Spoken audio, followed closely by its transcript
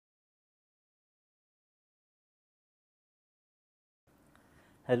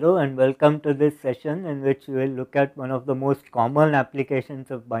Hello and welcome to this session in which we will look at one of the most common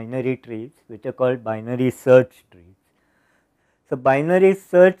applications of binary trees, which are called binary search trees. So, binary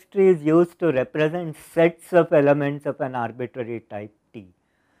search tree is used to represent sets of elements of an arbitrary type T.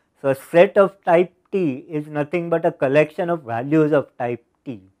 So, a set of type T is nothing but a collection of values of type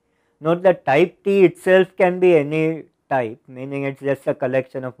T. Note that type T itself can be any type, meaning it is just a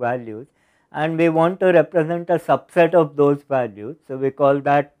collection of values, and we want to represent a subset of those values. So, we call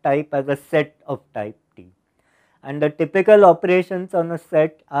that type as a set of type T. And the typical operations on a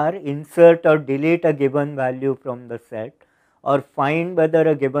set are insert or delete a given value from the set, or find whether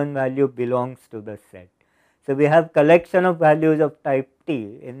a given value belongs to the set. So, we have collection of values of type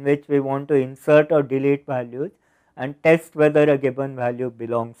T in which we want to insert or delete values and test whether a given value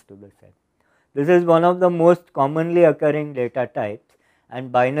belongs to the set. This is one of the most commonly occurring data types, and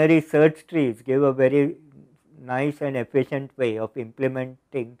binary search trees give a very nice and efficient way of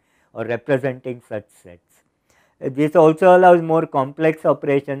implementing or representing such sets. This also allows more complex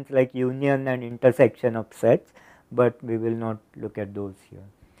operations like union and intersection of sets, but we will not look at those here.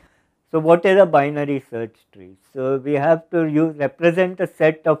 So, what is a binary search tree? So, we have to represent a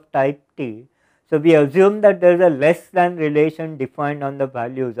set of type T. So, we assume that there is a less than relation defined on the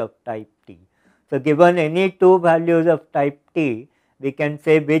values of type T. So, given any two values of type T, we can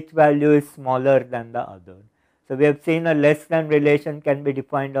say which value is smaller than the other. So, we have seen a less than relation can be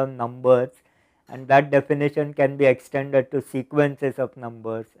defined on numbers, and that definition can be extended to sequences of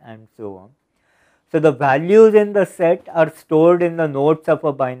numbers and so on. So, the values in the set are stored in the nodes of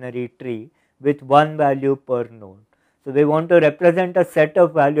a binary tree with one value per node. So, we want to represent a set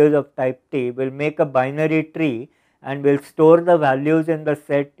of values of type T, we will make a binary tree and we will store the values in the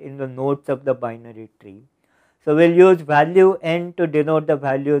set in the nodes of the binary tree. So, we will use value n to denote the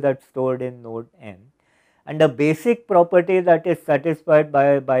value that is stored in node n. And the basic property that is satisfied by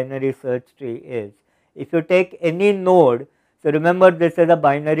a binary search tree is, if you take any node, so remember this is a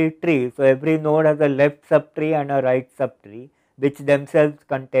binary tree, so every node has a left subtree and a right subtree which themselves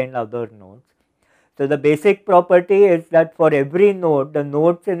contain other nodes. So, the basic property is that for every node, the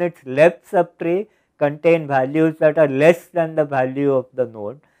nodes in its left subtree contain values that are less than the value of the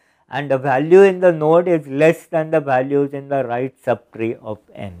node, and the value in the node is less than the values in the right subtree of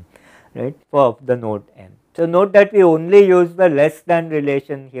n, right, for the node n. So, note that we only use the less than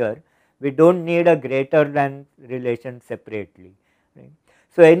relation here. We do not need a greater than relation separately. Right.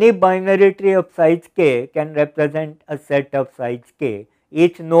 So, any binary tree of size k can represent a set of size k.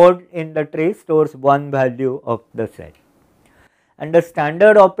 Each node in the tree stores one value of the set. And the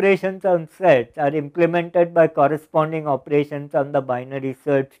standard operations on sets are implemented by corresponding operations on the binary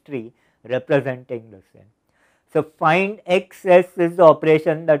search tree representing the set. So, find xs is the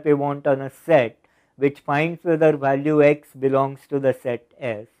operation that we want on a set, which finds whether value x belongs to the set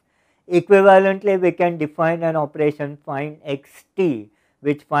S. Equivalently, we can define an operation find xt,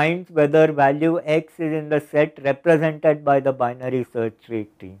 which finds whether value x is in the set represented by the binary search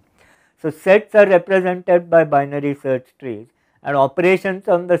tree. So, sets are represented by binary search trees, and operations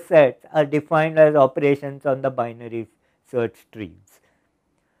on the sets are defined as operations on the binary search trees.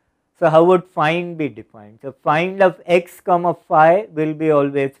 So, how would find be defined? So, find of x comma phi will be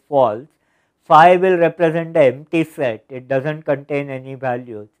always false. Phi will represent the empty set, it does not contain any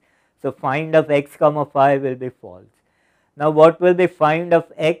values. So, find of x comma phi will be false. Now, what will be find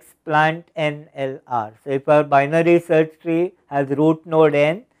of x plant n l r? So, if our binary search tree has root node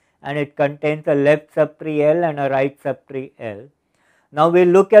n and it contains a left subtree L and a right subtree L. Now, we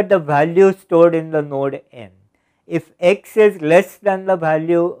look at the value stored in the node n. If x is less than the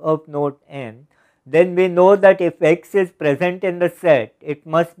value of node n, then we know that if x is present in the set, it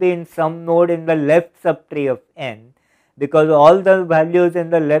must be in some node in the left subtree of n, because all the values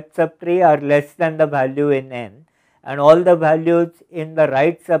in the left subtree are less than the value in n, and all the values in the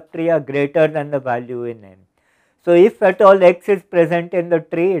right subtree are greater than the value in n. So, if at all x is present in the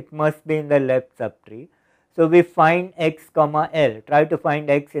tree, it must be in the left subtree. So, we find x comma L, try to find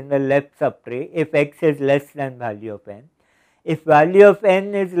x in the left subtree if x is less than value of n. If value of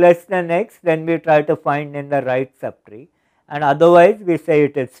n is less than x, then we try to find in the right subtree, and otherwise we say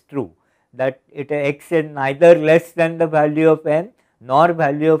it is true that x is neither less than the value of n nor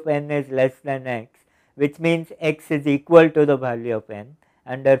value of n is less than x, which means x is equal to the value of n,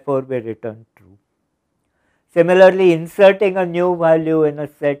 and therefore we return true. Similarly, inserting a new value in a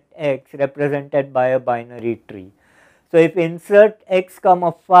set x represented by a binary tree. So, if insert x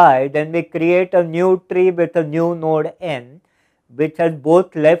comma phi, then we create a new tree with a new node n, which has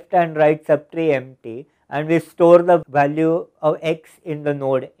both left and right subtree empty, and we store the value of x in the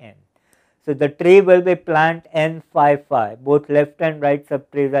node n. So the tree will be plant n phi phi, both left and right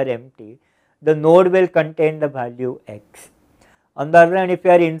subtrees are empty. The node will contain the value x. On the other hand, if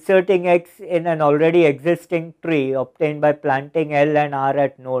you are inserting x in an already existing tree obtained by planting L and R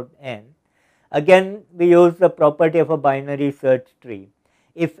at node n, again we use the property of a binary search tree.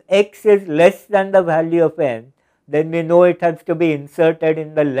 If x is less than the value of n, then we know it has to be inserted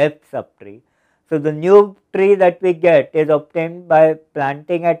in the left subtree. So the new tree that we get is obtained by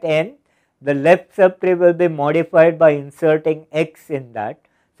planting at n. The left subtree will be modified by inserting x in that.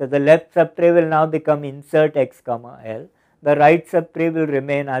 So the left subtree will now become insert x comma L. The right subtree will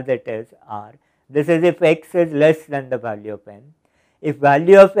remain as it is R. This is if x is less than the value of n. If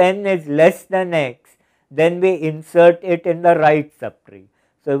value of n is less than x, then we insert it in the right subtree.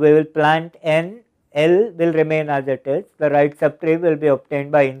 So we will plant n, L will remain as it is, the right subtree will be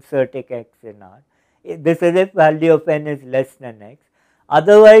obtained by inserting x in R. This is if value of n is less than x.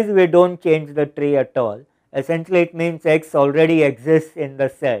 Otherwise we do not change the tree at all. Essentially it means x already exists in the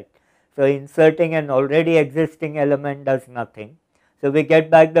set. So inserting an already existing element does nothing. So we get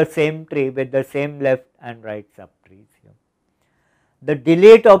back the same tree with the same left and right subtrees here. The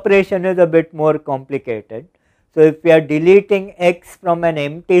delete operation is a bit more complicated. So if we are deleting x from an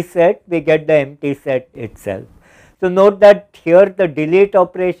empty set, we get the empty set itself. So note that here the delete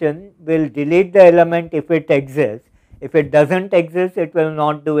operation will delete the element if it exists. If it does not exist, it will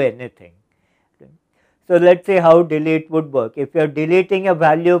not do anything. So let us see how delete would work. If you are deleting a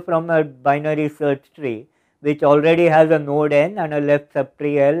value from a binary search tree which already has a node n and a left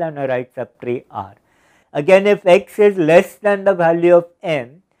subtree L and a right subtree R. Again, if x is less than the value of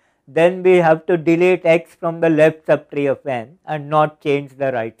n, then we have to delete x from the left subtree of n and not change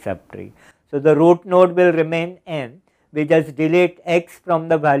the right subtree. So the root node will remain n, we just delete x from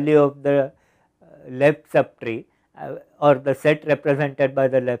the value of the left subtree or the set represented by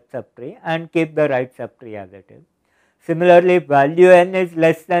the left subtree and keep the right subtree as it is. Similarly, if value n is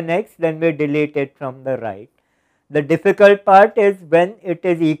less than x, then we delete it from the right. The difficult part is when it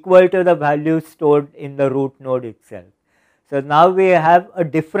is equal to the value stored in the root node itself. So now we have a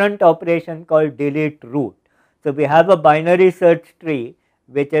different operation called delete root. So we have a binary search tree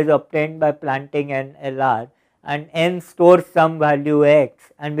which is obtained by planting n LR, and n stores some value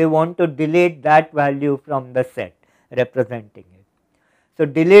x, and we want to delete that value from the set representing it. So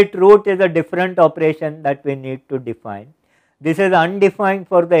delete root is a different operation that we need to define. This is undefined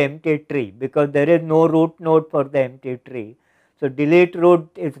for the empty tree because there is no root node for the empty tree. So delete root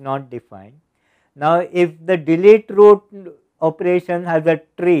is not defined. Now if the delete root operation has a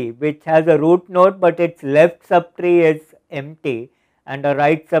tree which has a root node but its left subtree is empty and a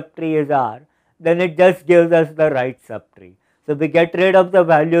right subtree is R, then it just gives us the right subtree. So we get rid of the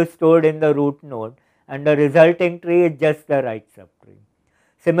value stored in the root node and the resulting tree is just the right subtree.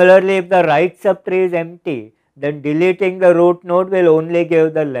 Similarly, if the right subtree is empty, then deleting the root node will only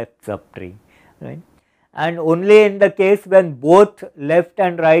give the left subtree, right? And only in the case when both left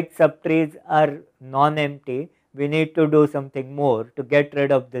and right subtrees are non-empty, we need to do something more to get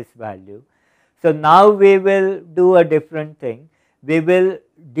rid of this value. So now we will do a different thing. We will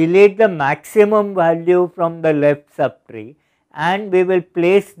delete the maximum value from the left subtree and we will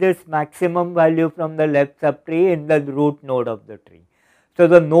place this maximum value from the left subtree in the root node of the tree. So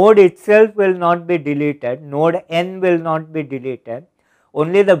the node itself will not be deleted, node n will not be deleted,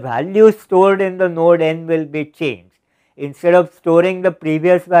 only the value stored in the node n will be changed. Instead of storing the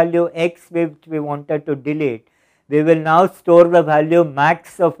previous value x which we wanted to delete, we will now store the value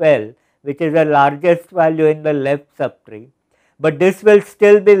max of L, which is the largest value in the left subtree, but this will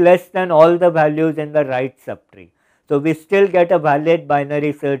still be less than all the values in the right subtree. So we still get a valid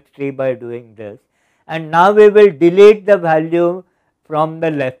binary search tree by doing this, and now we will delete the value from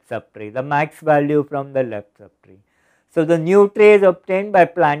the left subtree, the max value from the left subtree. So the new tree is obtained by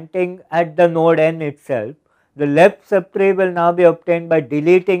planting at the node n itself. The left subtree will now be obtained by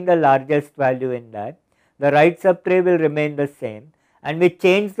deleting the largest value in that. The right subtree will remain the same, and we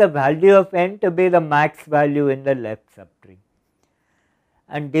change the value of n to be the max value in the left subtree.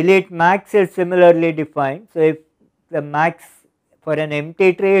 And delete max is similarly defined. So if the max for an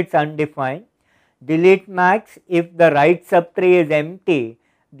empty tree it is undefined, delete max if the right subtree is empty,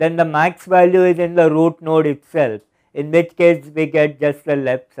 then the max value is in the root node itself, in which case we get just the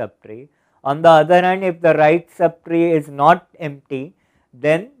left subtree. On the other hand, if the right subtree is not empty,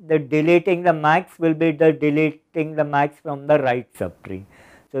 then the deleting the max will be the deleting the max from the right subtree.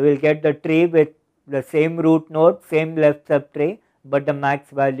 So we will get the tree with the same root node, same left subtree, but the max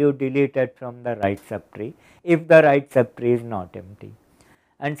value deleted from the right subtree if the right subtree is not empty.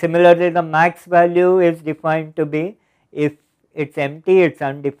 And similarly, the max value is defined to be if it is empty, it is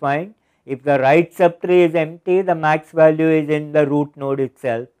undefined. If the right subtree is empty, the max value is in the root node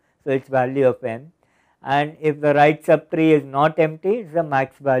itself, so it is value of m, and if the right subtree is not empty, it is the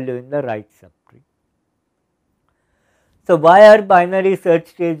max value in the right subtree. So, why are binary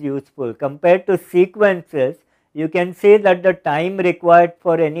search trees useful? Compared to sequences, you can see that the time required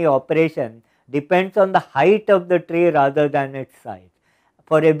for any operation depends on the height of the tree rather than its size.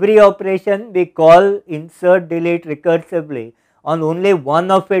 For every operation, we call insert delete recursively on only one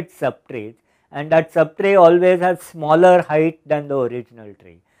of its subtrees, and that subtree always has smaller height than the original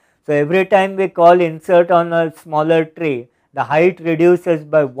tree. So, every time we call insert on a smaller tree, the height reduces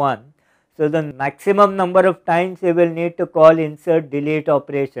by 1. So, the maximum number of times we will need to call insert delete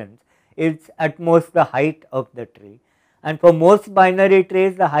operations is at most the height of the tree, and for most binary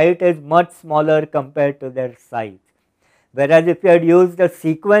trees the height is much smaller compared to their size. Whereas if you had used a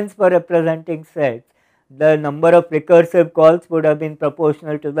sequence for representing sets, the number of recursive calls would have been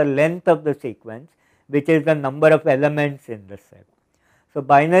proportional to the length of the sequence, which is the number of elements in the set. So,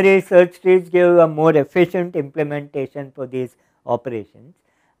 binary search trees give a more efficient implementation for these operations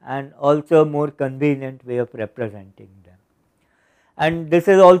and also more convenient way of representing them. And this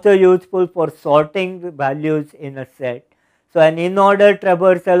is also useful for sorting the values in a set. So, an in-order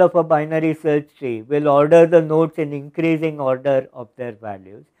traversal of a binary search tree will order the nodes in increasing order of their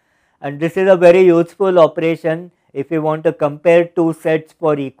values, and this is a very useful operation if you want to compare two sets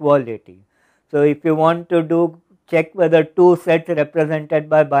for equality. So, if you want to check whether two sets represented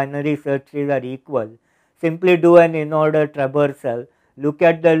by binary search trees are equal, simply do an in-order traversal, look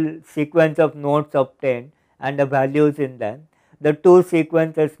at the sequence of nodes obtained and the values in them. The two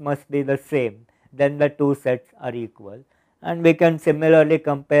sequences must be the same, then the two sets are equal, and we can similarly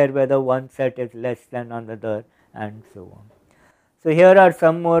compare whether one set is less than another and so on. So, here are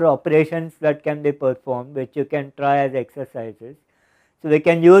some more operations that can be performed, which you can try as exercises. So, we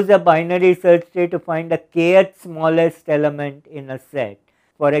can use a binary search tree to find the kth smallest element in a set.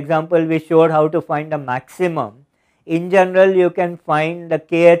 For example, we showed how to find a maximum. In general, you can find the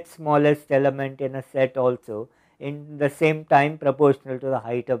kth smallest element in a set also in the same time proportional to the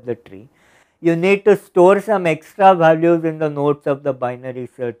height of the tree. You need to store some extra values in the nodes of the binary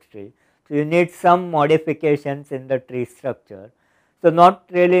search tree. So, you need some modifications in the tree structure. So, not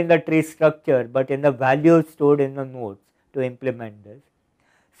really in the tree structure, but in the values stored in the nodes to implement this.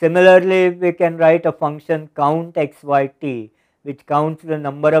 Similarly, we can write a function count xyt, which counts the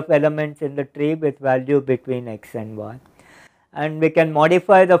number of elements in the tree with value between x and y. And we can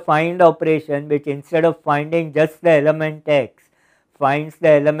modify the find operation, which instead of finding just the element x, finds the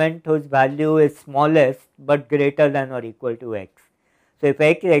element whose value is smallest but greater than or equal to x. So, if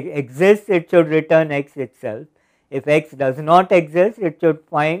x exists, it should return x itself. If x does not exist, it should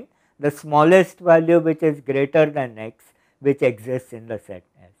find the smallest value which is greater than x, which exists in the set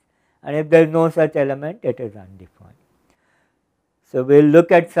S. And if there is no such element, it is undefined. So, we will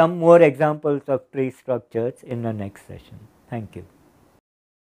look at some more examples of tree structures in the next session. Thank you.